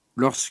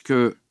Lorsque,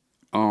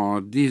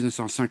 en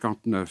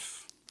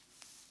 1959,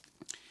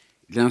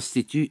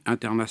 l'Institut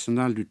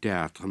International du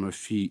Théâtre me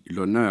fit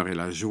l'honneur et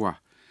la joie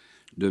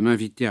de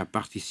m'inviter à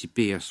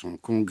participer à son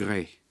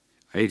congrès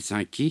à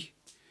Helsinki,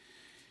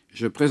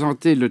 je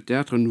présentais le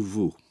théâtre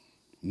nouveau,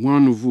 moins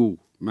nouveau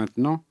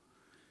maintenant,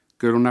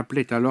 que l'on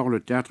appelait alors le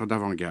théâtre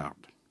d'avant-garde.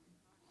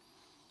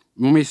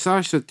 Mon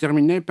message se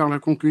terminait par la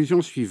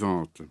conclusion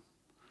suivante.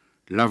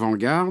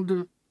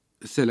 L'avant-garde,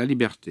 c'est la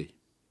liberté.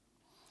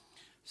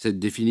 Cette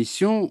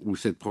définition, ou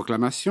cette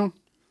proclamation,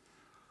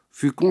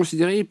 fut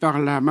considérée par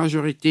la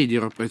majorité des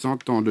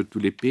représentants de tous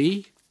les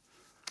pays,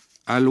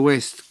 à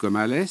l'ouest comme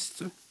à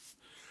l'est,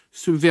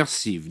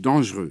 subversive,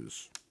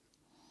 dangereuse.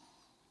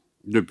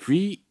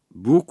 Depuis,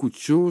 beaucoup de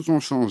choses ont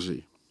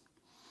changé.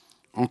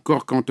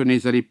 Encore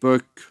cantonnées à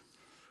l'époque,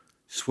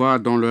 soit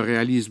dans le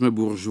réalisme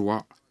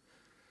bourgeois,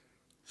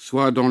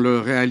 soit dans le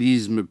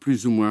réalisme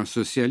plus ou moins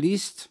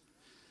socialiste,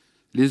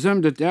 les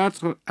hommes de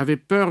théâtre avaient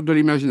peur de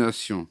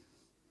l'imagination.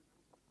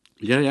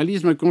 Les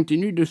réalismes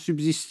continuent de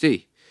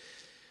subsister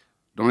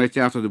dans les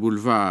théâtres de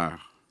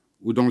boulevard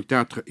ou dans le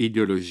théâtre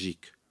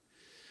idéologique.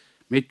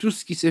 Mais tout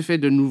ce qui s'est fait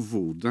de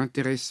nouveau,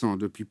 d'intéressant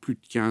depuis plus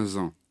de 15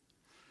 ans,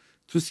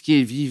 tout ce qui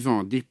est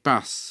vivant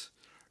dépasse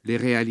les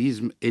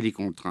réalismes et les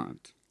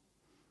contraintes.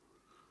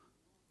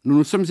 Nous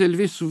nous sommes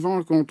élevés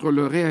souvent contre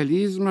le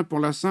réalisme pour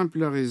la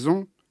simple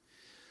raison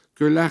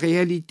que la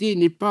réalité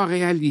n'est pas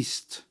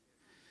réaliste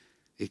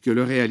et que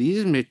le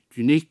réalisme est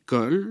une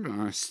école,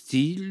 un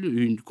style,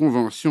 une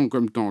convention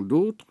comme tant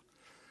d'autres,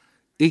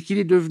 et qu'il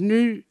est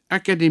devenu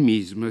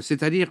académisme,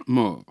 c'est-à-dire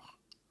mort.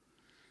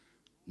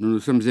 Nous nous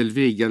sommes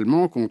élevés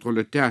également contre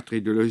le théâtre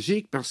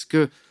idéologique parce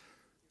que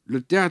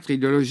le théâtre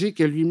idéologique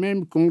est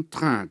lui-même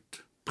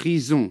contrainte,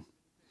 prison,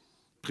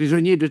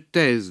 prisonnier de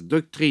thèses,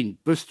 doctrines,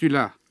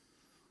 postulats,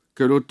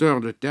 que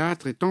l'auteur de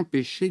théâtre est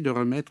empêché de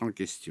remettre en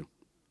question.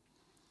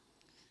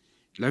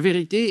 La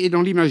vérité est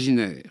dans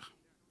l'imaginaire.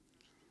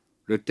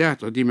 Le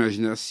théâtre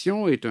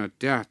d'imagination est un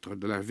théâtre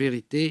de la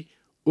vérité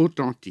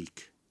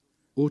authentique,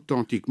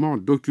 authentiquement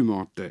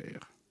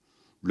documentaire.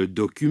 Le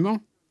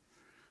document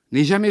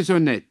n'est jamais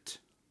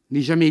honnête,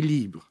 n'est jamais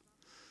libre,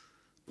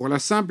 pour la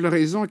simple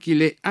raison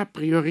qu'il est a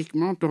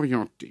prioriquement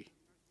orienté.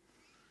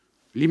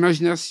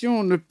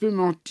 L'imagination ne peut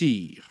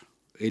mentir,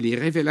 elle est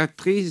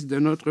révélatrice de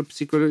notre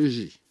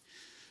psychologie,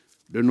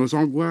 de nos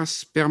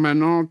angoisses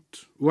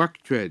permanentes ou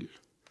actuelles,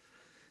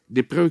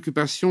 des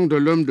préoccupations de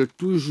l'homme de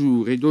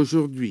toujours et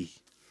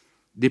d'aujourd'hui,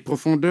 des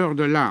profondeurs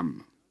de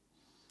l'âme.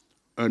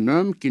 Un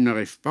homme qui ne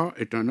rêve pas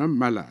est un homme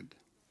malade.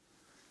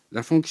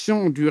 La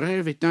fonction du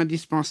rêve est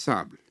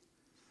indispensable.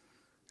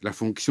 La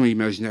fonction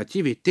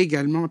imaginative est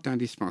également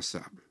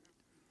indispensable.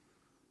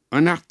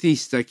 Un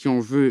artiste à qui on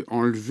veut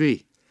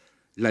enlever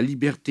la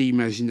liberté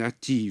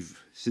imaginative,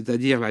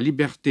 c'est-à-dire la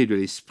liberté de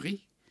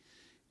l'esprit,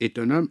 est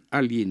un homme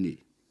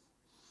aliéné.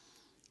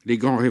 Les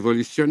grands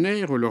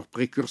révolutionnaires ou leurs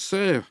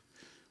précurseurs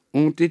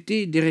ont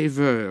été des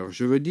rêveurs,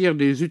 je veux dire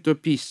des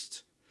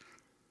utopistes.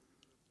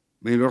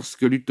 Mais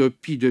lorsque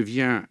l'utopie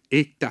devient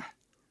État,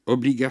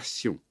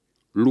 obligation,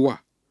 loi,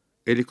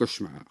 elle est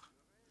cauchemar.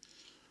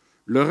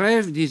 Le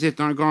rêve, disait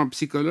un grand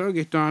psychologue,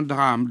 est un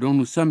drame dont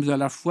nous sommes à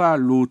la fois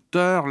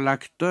l'auteur,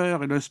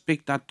 l'acteur et le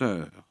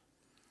spectateur.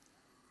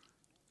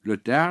 Le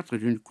théâtre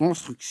est une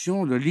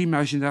construction de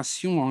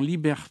l'imagination en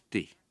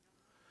liberté.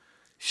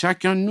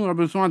 Chacun de nous a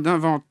besoin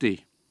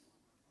d'inventer.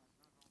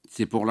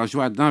 C'est pour la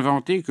joie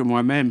d'inventer que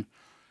moi-même,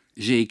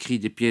 j'ai écrit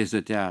des pièces de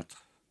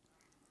théâtre.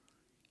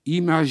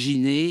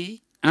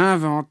 Imaginer,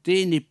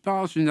 inventer n'est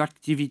pas une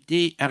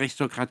activité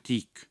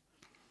aristocratique.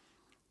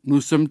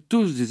 Nous sommes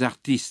tous des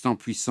artistes en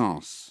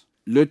puissance.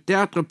 Le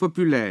théâtre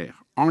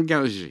populaire,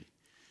 engagé,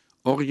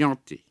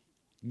 orienté,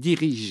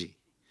 dirigé,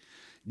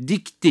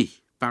 dicté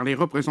par les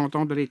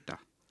représentants de l'État,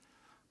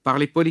 par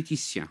les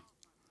politiciens,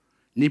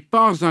 n'est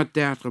pas un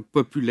théâtre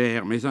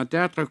populaire, mais un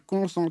théâtre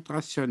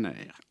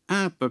concentrationnaire,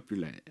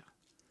 impopulaire.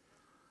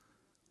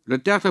 Le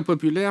théâtre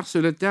populaire,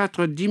 c'est le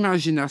théâtre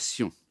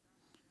d'imagination,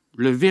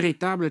 le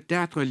véritable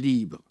théâtre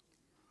libre.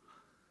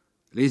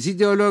 Les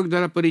idéologues de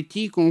la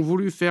politique ont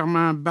voulu faire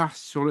main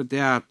basse sur le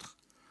théâtre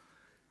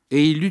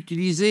et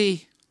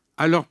l'utiliser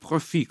à leur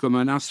profit comme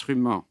un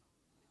instrument.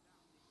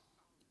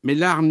 Mais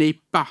l'art n'est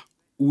pas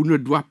ou ne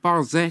doit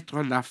pas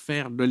être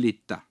l'affaire de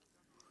l'État.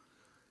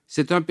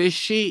 C'est un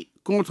péché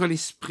contre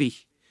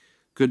l'esprit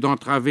que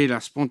d'entraver la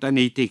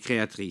spontanéité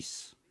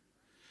créatrice.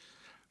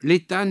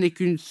 L'État n'est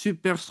qu'une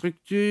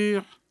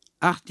superstructure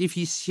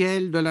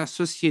artificielle de la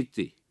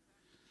société.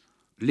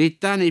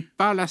 L'État n'est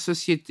pas la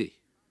société.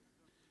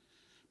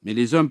 Mais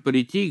les hommes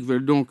politiques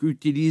veulent donc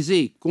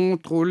utiliser,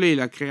 contrôler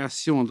la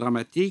création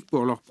dramatique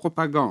pour leur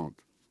propagande.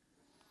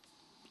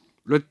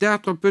 Le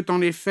théâtre peut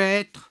en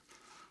effet être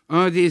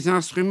un des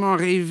instruments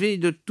rêvés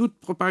de toute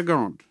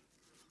propagande,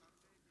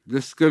 de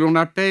ce que l'on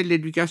appelle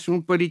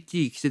l'éducation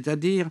politique,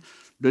 c'est-à-dire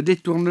de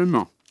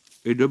détournement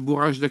et de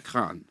bourrage de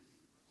crâne.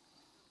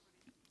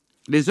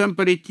 Les hommes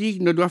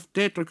politiques ne doivent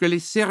être que les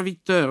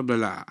serviteurs de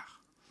l'art,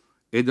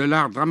 et de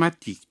l'art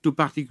dramatique tout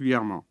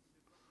particulièrement.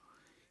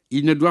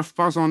 Ils ne doivent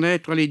pas en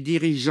être les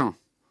dirigeants,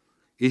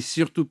 et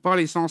surtout pas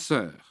les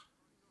censeurs.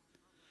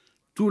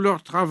 Tout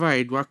leur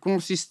travail doit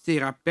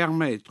consister à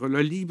permettre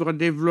le libre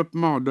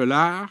développement de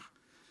l'art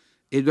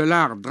et de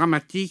l'art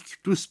dramatique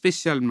tout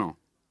spécialement.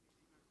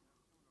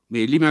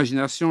 Mais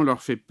l'imagination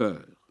leur fait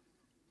peur.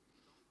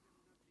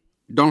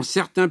 Dans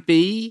certains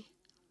pays,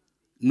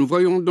 nous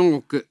voyons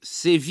donc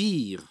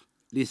sévir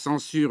les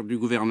censures du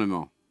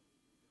gouvernement.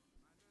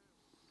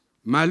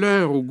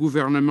 Malheur aux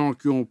gouvernements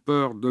qui ont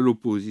peur de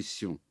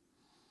l'opposition,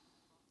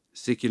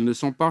 c'est qu'ils ne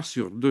sont pas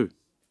sûrs d'eux.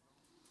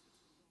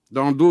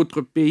 Dans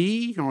d'autres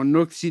pays, en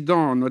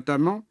Occident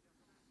notamment,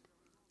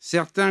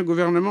 certains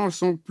gouvernements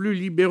sont plus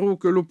libéraux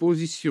que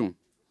l'opposition,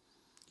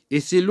 et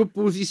c'est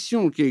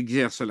l'opposition qui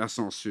exerce la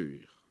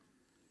censure.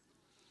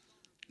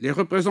 Les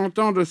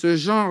représentants de ce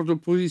genre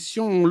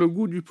d'opposition ont le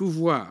goût du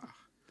pouvoir,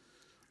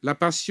 la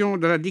passion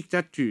de la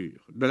dictature,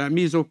 de la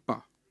mise au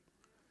pas.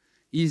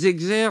 Ils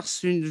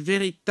exercent une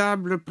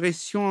véritable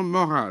pression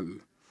morale,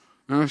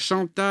 un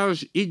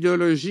chantage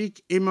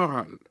idéologique et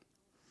moral.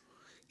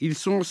 Ils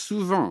sont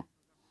souvent,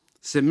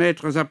 ces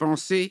maîtres à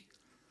penser,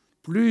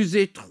 plus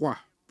étroits,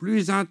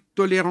 plus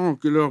intolérants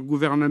que leur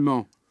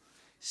gouvernement,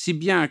 si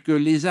bien que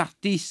les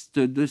artistes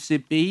de ces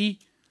pays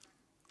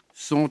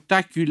sont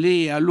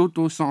acculés à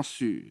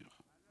l'autocensure.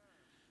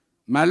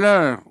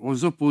 Malheur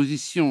aux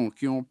oppositions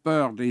qui ont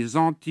peur des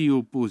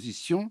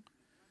anti-oppositions,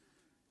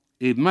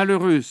 et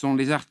malheureux sont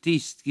les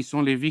artistes qui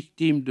sont les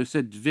victimes de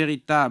cette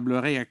véritable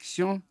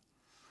réaction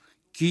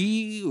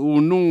qui, au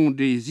nom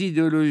des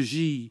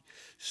idéologies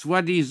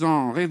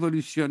soi-disant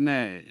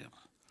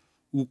révolutionnaires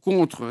ou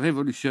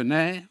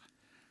contre-révolutionnaires,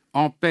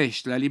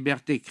 empêchent la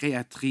liberté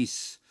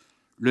créatrice,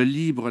 le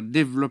libre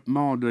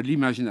développement de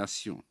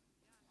l'imagination.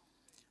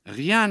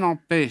 Rien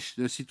n'empêche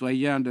le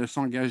citoyen de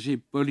s'engager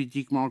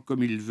politiquement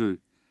comme il veut.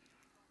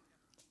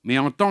 Mais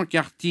en tant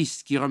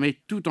qu'artiste qui remet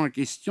tout en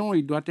question,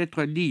 il doit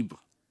être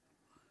libre.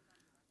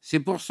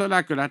 C'est pour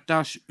cela que la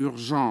tâche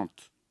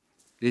urgente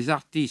des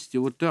artistes et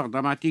auteurs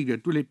dramatiques de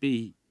tous les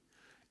pays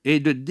est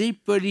de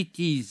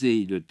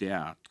dépolitiser le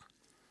théâtre,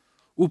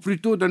 ou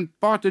plutôt de ne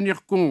pas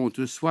tenir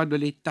compte soit de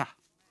l'État,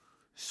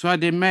 soit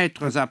des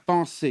maîtres à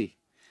penser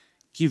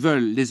qui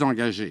veulent les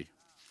engager.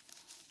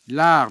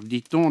 L'art,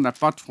 dit-on, n'a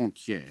pas de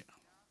frontières.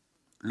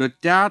 Le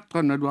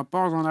théâtre ne doit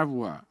pas en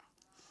avoir.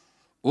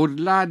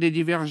 Au-delà des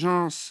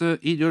divergences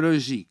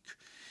idéologiques,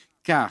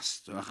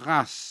 caste,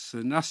 race,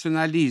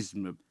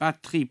 nationalisme,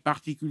 patrie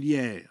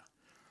particulière,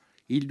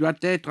 il doit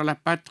être la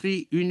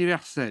patrie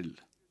universelle,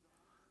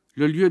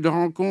 le lieu de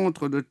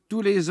rencontre de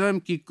tous les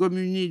hommes qui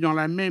communient dans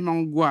la même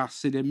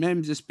angoisse et les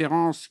mêmes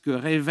espérances que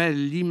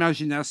révèle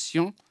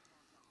l'imagination,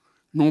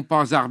 non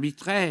pas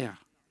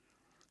arbitraire,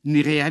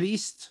 ni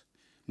réaliste,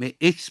 mais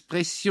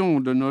expression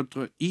de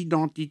notre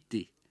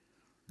identité,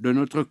 de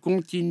notre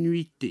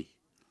continuité,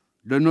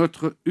 de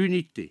notre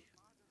unité.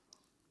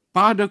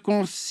 Pas de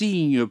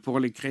consignes pour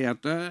les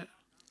créateurs,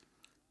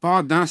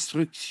 pas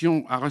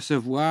d'instructions à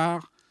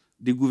recevoir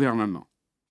des gouvernements.